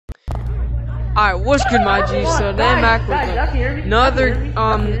Alright, what's good, my G? So today I'm back with another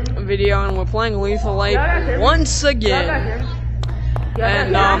video, and we're playing Lethal 8 once again.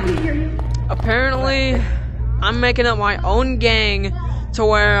 And apparently I'm making up my own gang to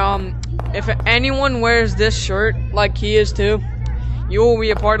where if anyone wears this shirt like he is too, you will be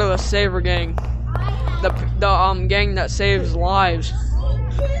a part of the Saver gang, the gang that saves lives.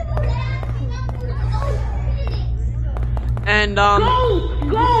 And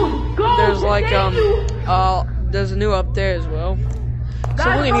there's like there's a new up there as well, so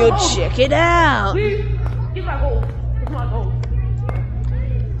we're gonna go check it out.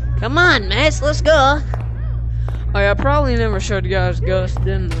 Come on, Max, let's go. Oh yeah, I probably never showed you guys Gus,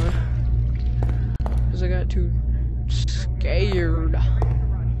 didn't I? Cause I got too scared.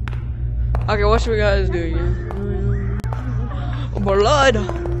 Okay, what should we guys do here? Blood.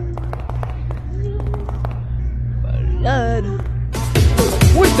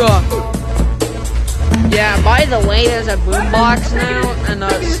 What the? Yeah, by the way, there's a boombox now and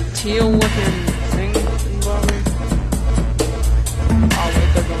a steel looking thing above me. Oh, wait,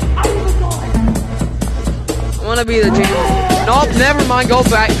 they're going. I wanna be the jam. Nope, never mind. Go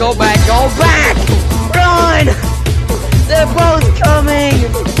back, go back, go back! Run! They're both coming!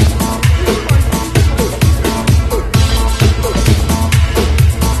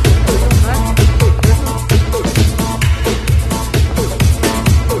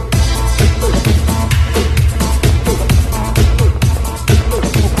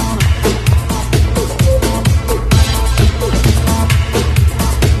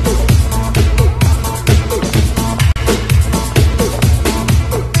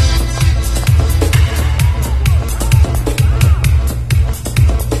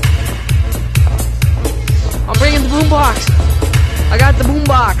 I got the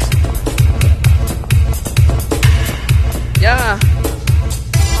boombox. Yeah.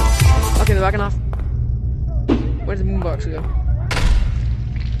 Okay, they're backing off. Where's the boombox go?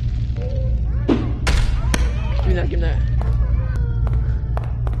 Give me that. Give me that.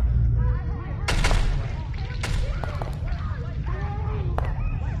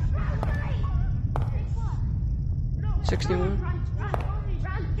 $61.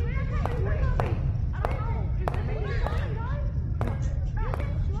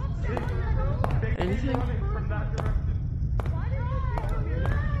 Anything?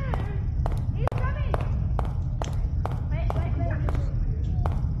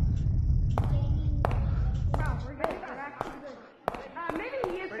 Maybe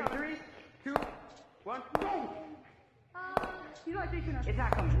he is coming. 3, 2, 1, go! It's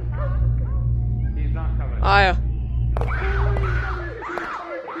not coming. He's not coming. Ah, yeah.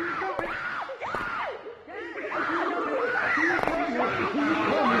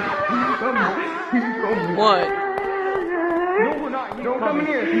 What? No, we're not. Don't come in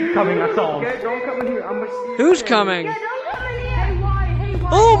here. He's coming. That's all. Okay, don't come in here. I'm gonna see. Who's coming? Yeah, don't come in here. Hey, why?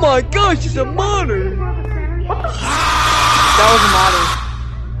 Oh my gosh, it's a modder. That was a modder.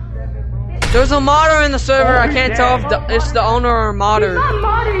 There's a modder in the server. I can't tell if it's the owner or modder. He's not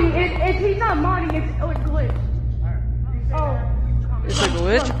modding. He's not modding. It's a glitch. Oh. It's a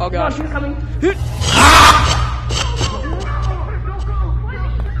glitch? Oh gosh. He's coming.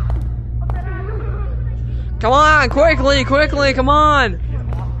 Come on, quickly, come on!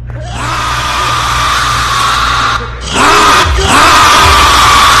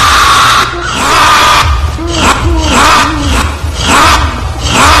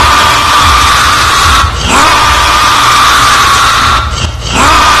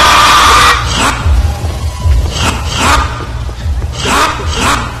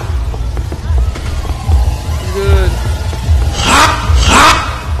 Good.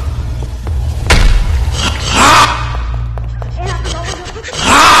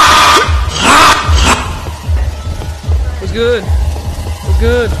 Good. We're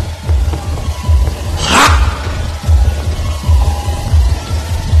good.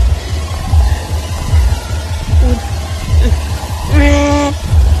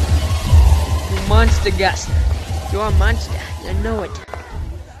 You monster, Gus. You're a monster. I know it.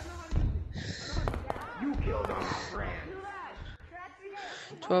 You killed our friend.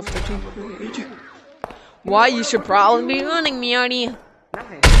 12, 13, 14. Why you should probably be running me, Arnie?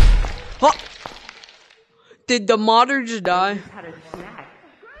 Nothing. Huh. Did the modder just die? Just had a snack.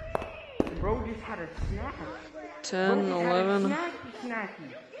 Bro just had a snack. 10, 11,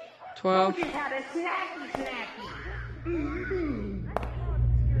 Snacky. 12. Bro just had a snacky.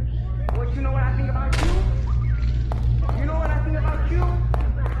 What, you know what I think about you? You know what I think about you?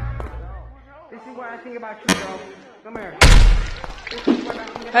 This is what I think about you, bro. Come here.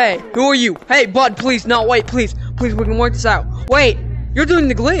 Hey, who are you? Hey, bud, please, no, wait, please, we can work this out. Wait, you're doing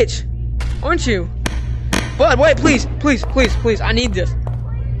the glitch. aren't you? Bud, wait, please, please, please, please. I need this.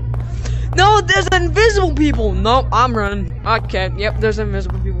 No, there's invisible people. Nope, I'm running. Okay, yep, there's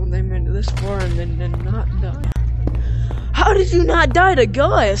invisible people. They made it this far and then not die. How did you not die to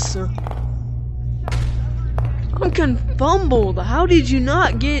Gus? I'm confumbled. How did you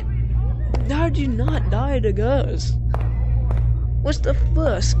not die to Gus? What's the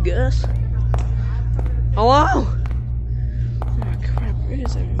fuss, Gus? Hello? Oh crap, where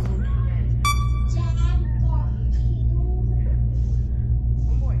is everyone?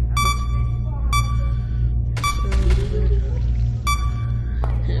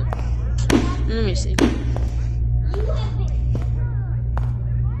 Let me see.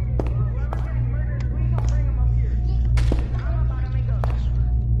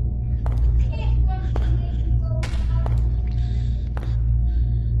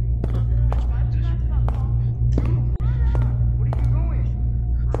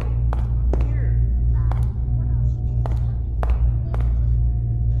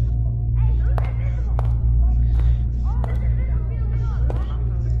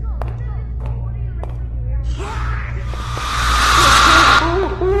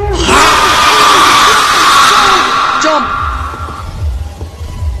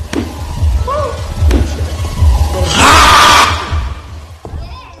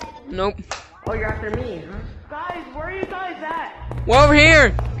 Nope. Oh, you're after me, huh? Guys, where are you guys at? We're over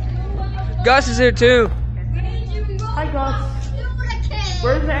here. Gus is here too. Hi, Gus.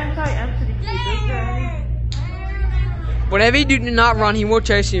 Where's the anti-empty key? Is there any? Whatever you do, do not run. He will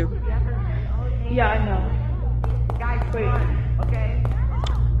chase you. Yeah, I know. Guys, wait. Okay.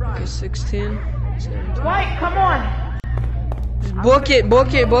 Okay, 16. 17. White, come on. Just book it,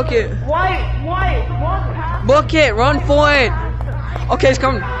 book it, book it. White, walk past. Book it, run for it. Okay, it's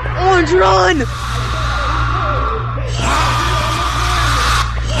coming. Orange, run!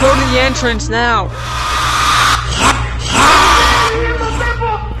 Go to the entrance now.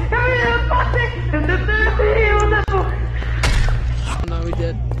 No, he's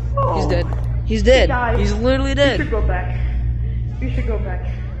dead. He's dead. He's dead. He's literally dead. You should go back. You should go back.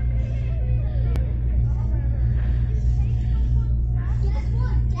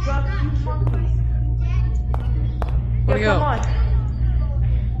 Where'd he go? Come on.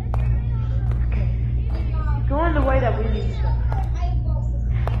 Going the way that we need to go.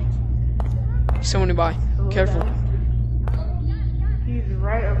 Someone nearby. Careful. He's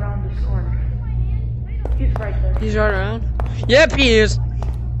right around this corner. He's right there. He's right around? Yep, he is.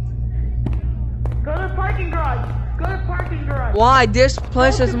 Go to the parking garage. Go to the parking garage. Why? This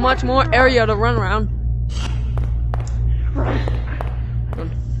place has much more area to run around. Run.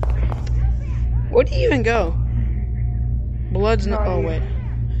 Where do you even go? Blood's not. Oh, wait.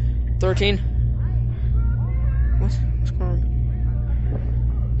 13. What's going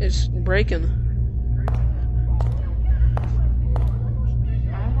on? It's breaking.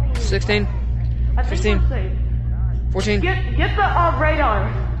 16. 15. 14. Get the radar.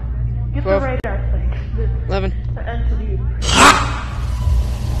 Get 12, the radar thing. 11. The NCU.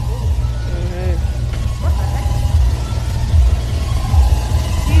 Okay. What the heck?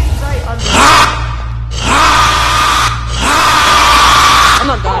 He's right under. I'm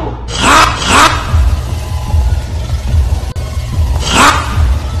not done.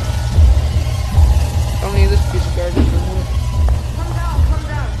 Don't need this piece of garbage anymore. Come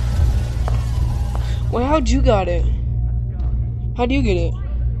down. Well, how'd you got it? How'd you get it?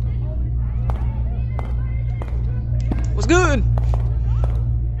 What's good?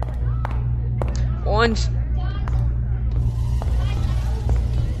 Orange.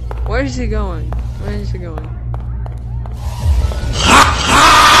 Where is he going? Where is he going?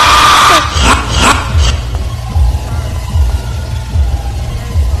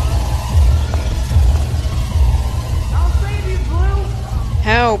 I'll save you, Blue.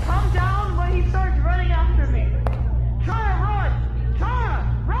 Help! Calm down when he starts running after me. Try to run.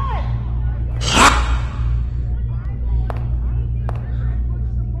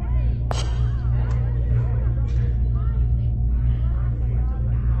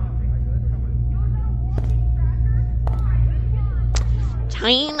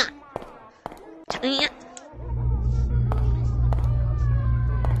 China.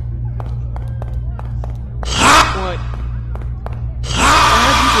 What?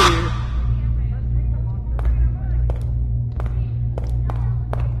 How'd you get here?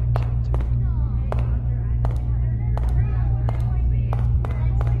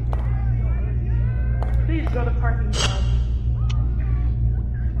 Please go to parking garage.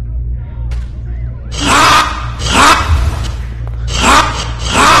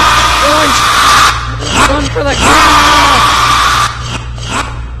 Run for the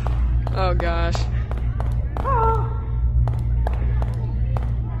car! Oh gosh.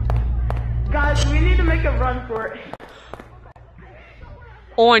 Guys, we need to make a run for it.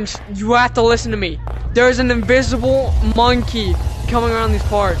 Orange, you have to listen to me. There's an invisible monkey coming around these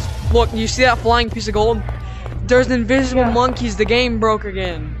parts. Look, you see that flying piece of gold? There's invisible monkeys. The game broke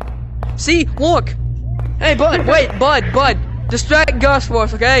again. See? Look. Hey, Bud. Wait, Bud. Distract Gus for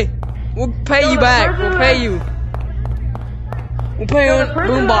us, okay? We'll pay you back. We'll pay you. We'll pay you in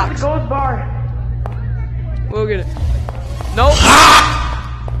boombox. Gold bar. We'll get it. Nope.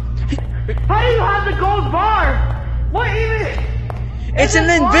 How do you have the gold bar? What even? It's an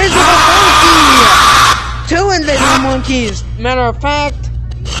invisible monkey! 2 invisible monkeys! Matter of fact...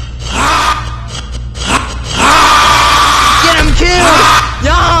 Get him killed!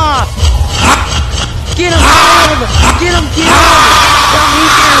 Yeah! Get him killed! Get him killed! Come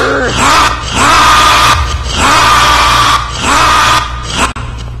here!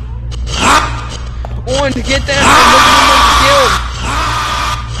 Orange, get that invisible monkey killed!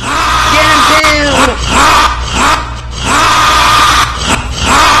 Get him killed!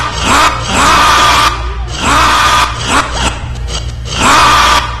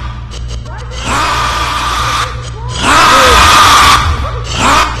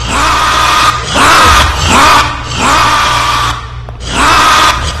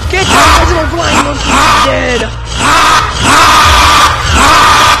 Dead.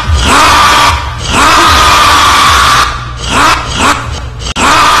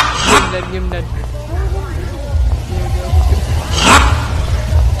 Give him dead.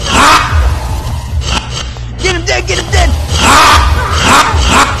 Get him dead. Get him dead.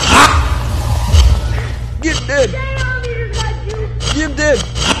 Get him dead. Get him dead.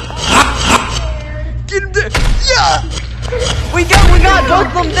 Get him dead. Yeah. We got both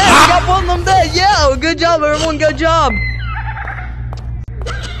of them dead. We got both of them dead. Yeah, good job, everyone. Good job.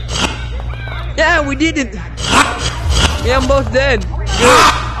 Yeah, we did it. Yeah, I'm both dead.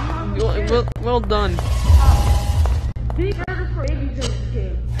 Good. Well done.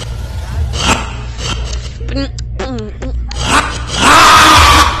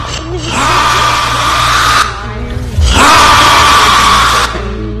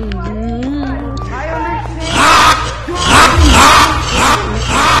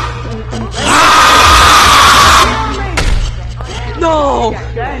 No!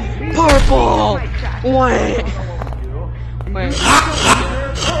 Purple! Wait!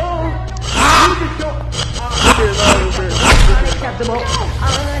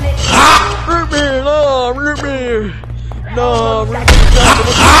 Root beer! No! Root beer! No! Root beer!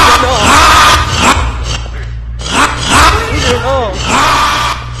 No!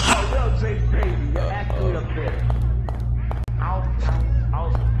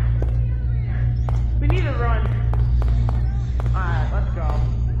 We need to run. Alright, let's go.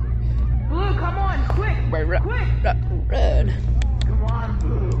 Blue, come on, quick! Red. Quick! Red. Come on,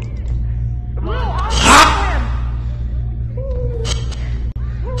 Blue. Blue, I'll him!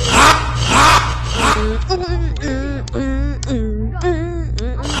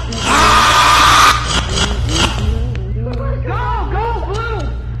 Go, Blue!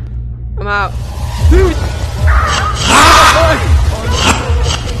 I'm out.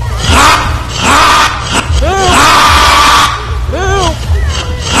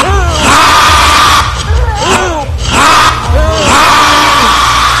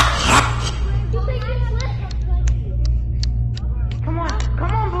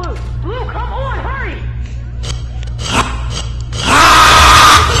 Come on, Blue! Blue, come on, hurry!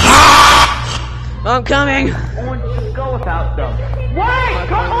 I'm coming. Orange, just go without them. Why?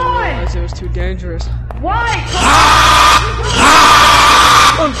 Come on! It was too dangerous. Why?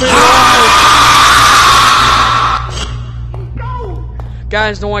 Come I'm free alive. Go!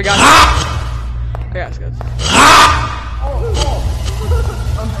 Guys, don't worry, guys. Guys.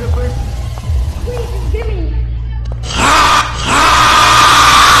 I'm different. Please, just give me.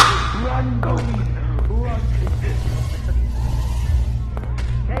 Run, Goldie! Run!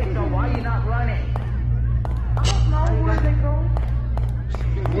 Hey, so why are you not running? I don't know where they go.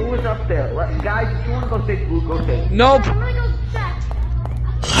 Blue is up there. Guys, if you want to go take Blue, go take. Nope. I'm gonna go check.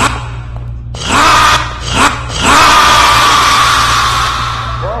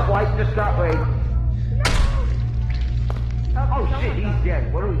 Well, White just got raped. Oh shit, he's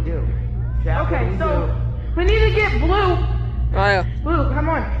dead. What do we do? Jack, Okay, what do so we need to get Blue. Oh yeah. Blue, come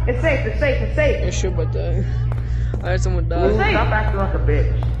on. It's safe. It's safe. It's safe. It should, but I heard someone Blue, die. stop acting like a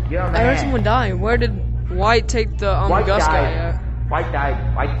bitch. You're a man. I heard someone die. Where did White take the White Gus guy died. at? White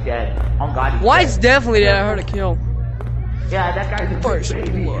died. White's dead. On God, he's White's dead. definitely dead. I heard a kill. Yeah, that guy's a First big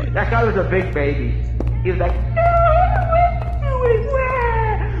baby. blood. That guy was a big baby. He was like, no,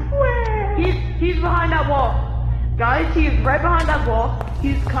 where? He's behind that wall. Guys, he's right behind that wall.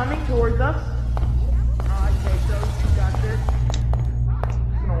 He's coming towards us. Alright, Queso, you got this.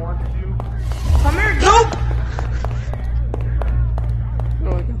 I'm gonna watch you. Come here, Nope!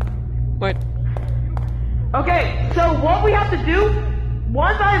 Oh, wait. Okay, so what we have to do,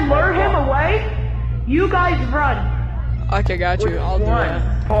 once I lure him away, you guys run. Okay, got you. I'll do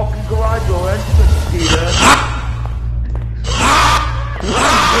that. Parking garage or entrance, Peter.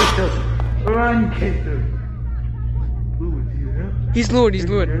 Run, Queso. Blue is here. He's lured. He's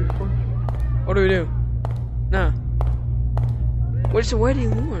lured. What do we do? Nah. Wait, so where do you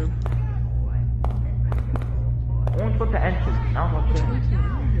lure him? Only put the entrance. Now I'm Where okay. do you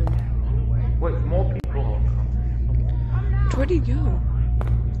lure him? Wait, more people will come. Where'd he go?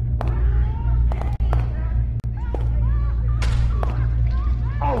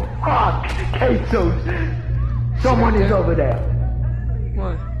 Oh, fuck! Queso! Someone is over there.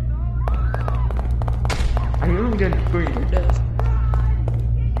 Why? I hear him getting screamed. Death.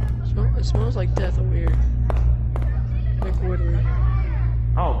 It smells like death over here. Like woodwork.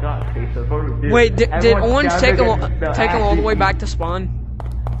 Oh god, Queso, what do we do? Wait, did Everyone Orange gather take him and the all the way ashes. back to spawn?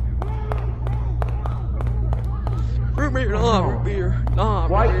 Root beer, nah, root beer, nah.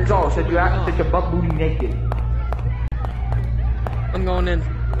 root White beer, Joe said you act nah. such a butt booty naked. I'm going in.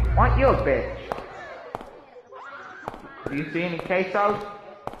 Why you a bitch? Do you see any Quesos?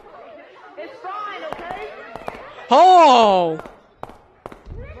 It's fine, okay? Oh!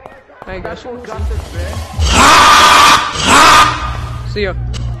 Hey guys, That's what got this bitch. see ya.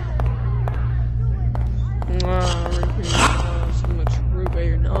 Nah, root beer, nah, so much root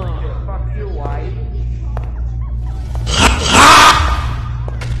beer, nah. Fuck you, White.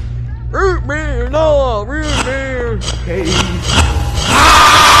 Root beer, no, root beer. Hey.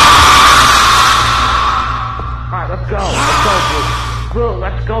 Alright, let's go. Let's go, Blue. Blue,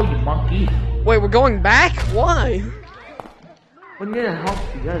 let's go, you monkey. Wait, we're going back? Why? We need to help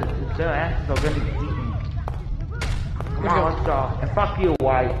you guys. Their asses are gonna be eaten. Come on, let's go. And fuck you,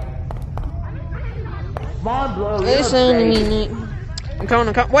 White. Come on, Blue. Listen to me. I'm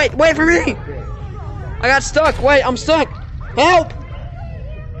coming. Wait for me. I got stuck. Wait, I'm stuck. Help!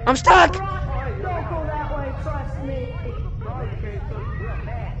 I'm stuck. Don't go that way, trust me.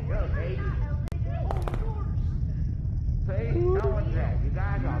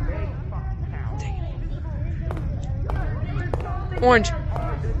 Orange.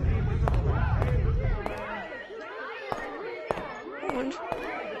 Orange.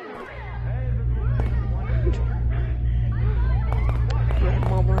 Grab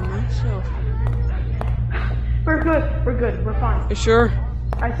mob on myself. We're good, we're fine. You sure?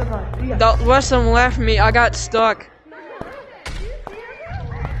 I survived, yeah. The rest of them left me. I got stuck.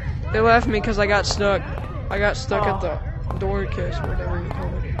 They left me because I got stuck. I got stuck at the door kiss, whatever you call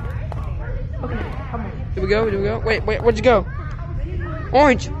it. Okay, come on. Did we go? Wait, where'd you go?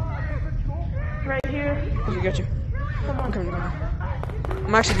 Orange! Right here. I got you. Come on. I'm coming.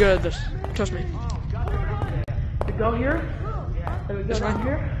 I'm actually good at this. Trust me. We go here. Then we go This down way?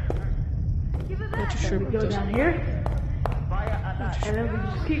 here. Not too sure We about go this. down here. And then we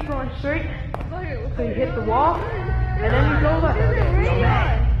just keep going straight. So you hit the wall. And then you go left.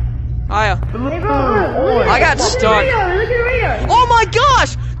 Aya. Hey, bro, I got stuck. Look at the radio. Oh my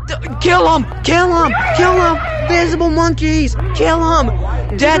gosh! Kill him! Visible monkeys! Kill them!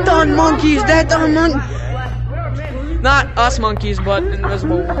 Death on monkeys! Not us monkeys, but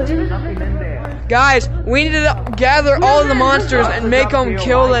invisible ones. Guys, we need to gather all of the monsters and make them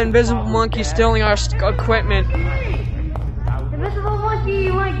kill the invisible monkeys stealing our equipment. Invisible monkey,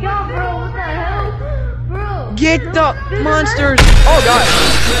 oh my god, bro, what the hell? Bro. Get the monsters! Oh god.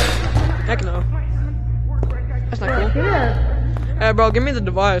 Heck no. That's not cool. Yeah. Hey bro, give me the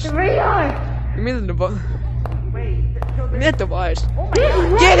device. The radar. Give me the device. Give me that device.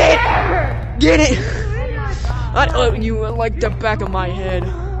 Get Get it! I owe you like the back of my head.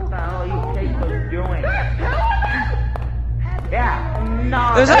 What the hell are you Quesos doing? Yeah.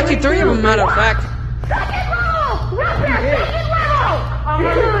 No. There's actually 3 of them, matter of fact. Second level! Rapper, second level!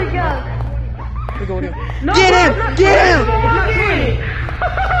 Here we go. We're going in. No, Get him! Get him!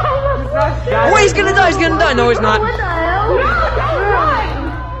 Wait, he's gonna die! No, he's not. What the hell?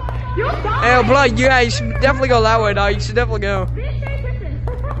 Hey, blood, you guys should definitely go that way, dog. You should definitely go.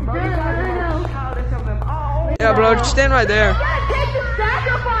 Yeah, bro, just stand right there.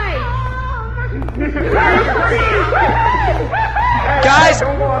 Guys,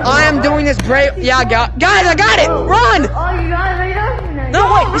 I am doing this brave. Yeah, guys, I got it! Run! Oh, you got it right now? No,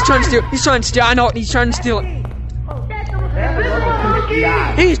 wait, he's trying to steal. I know, he's trying to steal it.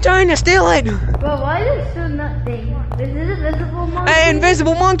 He's trying to steal it! Bro, why is it still nothing? This is invisible monkey. Hey,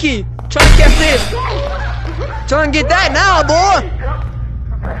 invisible monkey! Try and catch this! Try and get that now, boy!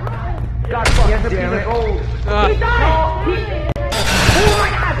 God fucking damn it. He died!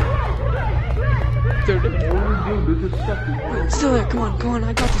 Steal it, come on,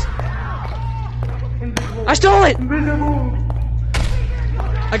 I got this. I stole it!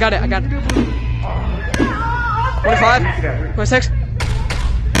 I got it. 25, 26.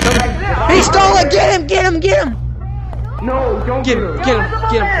 He stole it! Get him! No, don't Get him! No,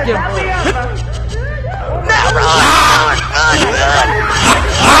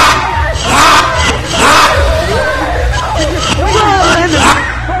 run!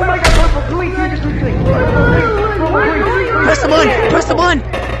 Oh my god, purple, please. Press the button! I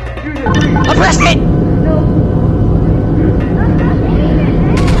pressed it!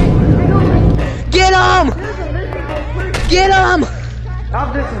 Get him!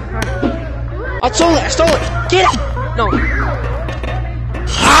 How's this one? I stole it! Get him! No.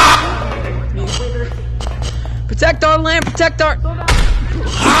 Protect our land, protect our...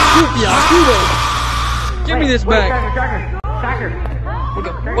 Give me this back. Tracker.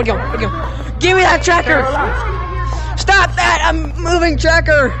 Where'd it go? Give me that tracker! Stop that! I'm moving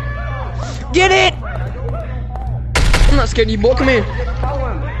tracker! Get it! I'm not scared of you, boy. Come here.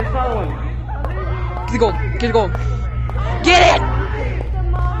 Follow him. Get the gold. Get it!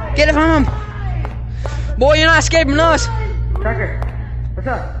 Get it from him! Boy, you're not escaping us! Tracker, what's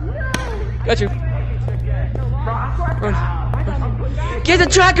up? Got you. Run. Get the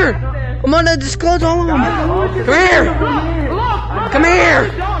tracker! I'm gonna disclose all of them! Come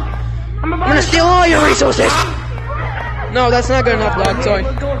here! I'm gonna steal all your resources! No, that's not good enough, dog. Sorry.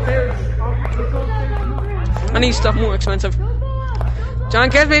 I need stuff more expensive. John,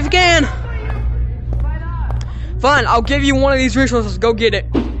 catch me if you can! Fine, I'll give you one of these resources. Go get it.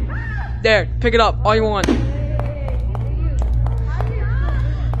 There, pick it up. All you want.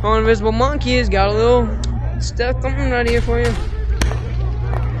 Oh, invisible monkey has got a little stuff coming right here for you.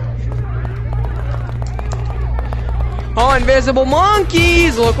 Oh, invisible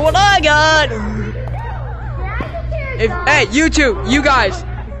monkeys! Look what I got! Hey, you two, you guys.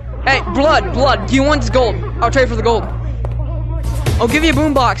 Hey, blood, do you want this gold? I'll trade for the gold. I'll give you a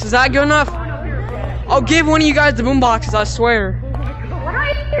boombox. Is that good enough? I'll give one of you guys the boomboxes, I swear. What do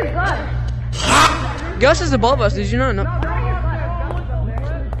I hear, Gus? Gus is above us, did you not know?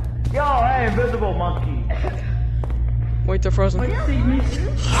 Yo, hey, invisible monkey. Wait, they're frozen. Wait,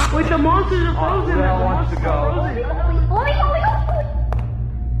 the monsters are frozen. Where wants to go?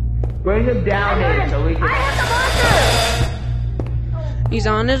 Bring him down here so we I can. have the monster! He's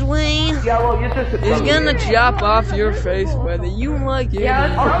on his way. Yeah, well, you're just a He's gonna chop off your face, whether you like it.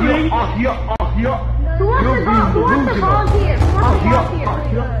 Yeah, or not. Who wants the volunteer?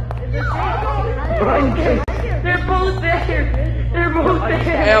 They're both there.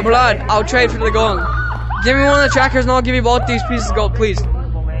 Hey, blood, I'll trade for the gold. Give me one of the trackers and I'll give you both these pieces of gold, please.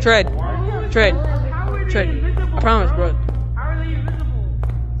 Trade. I promise, blood.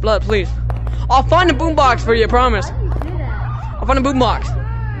 Blood, please. I'll find a boombox for you, I promise. I'll find a boombox.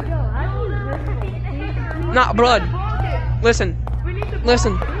 Not blood. Listen.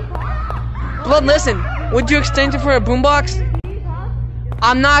 Blood, listen. Would you exchange it for a boombox?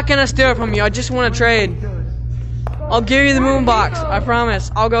 I'm not gonna steal it from you. I just want to trade. I'll give you the boombox. I promise.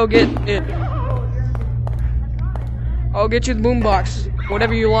 I'll go get it. I'll get you the boombox.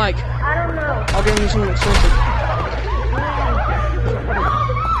 Whatever you like. I don't know. I'll give you something expensive.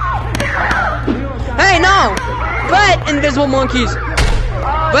 Hey, no! Bad, invisible monkeys!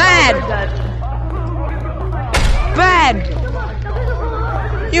 Bad!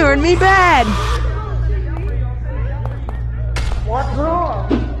 You heard me, bad! What's wrong?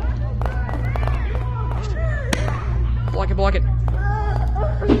 Block it. Oh,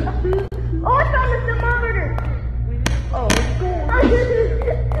 I found the thermometer! Oh,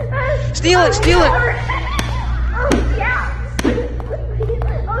 Steal it! Oh, yeah!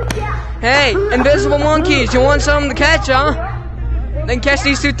 Oh, yeah! Hey, invisible monkeys, you want something to catch, huh? Then catch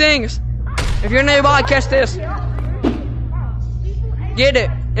these two things. If you're nearby, catch this. Get it.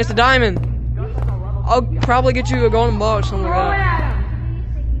 It's a diamond. I'll probably get you a golden ball or something like that.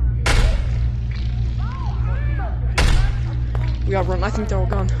 We gotta run. I think they're all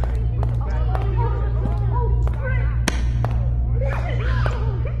gone.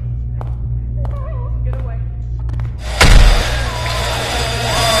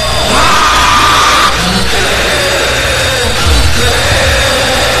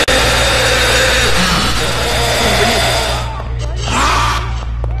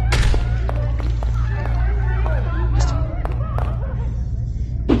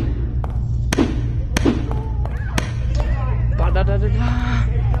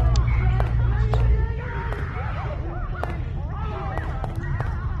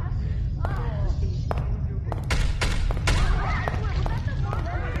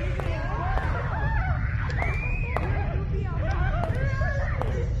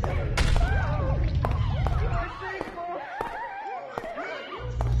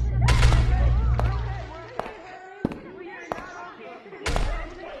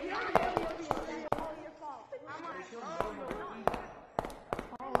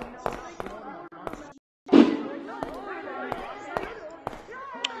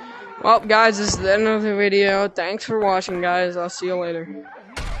 Well, guys, this is the end of the video. Thanks for watching, guys. I'll see you later.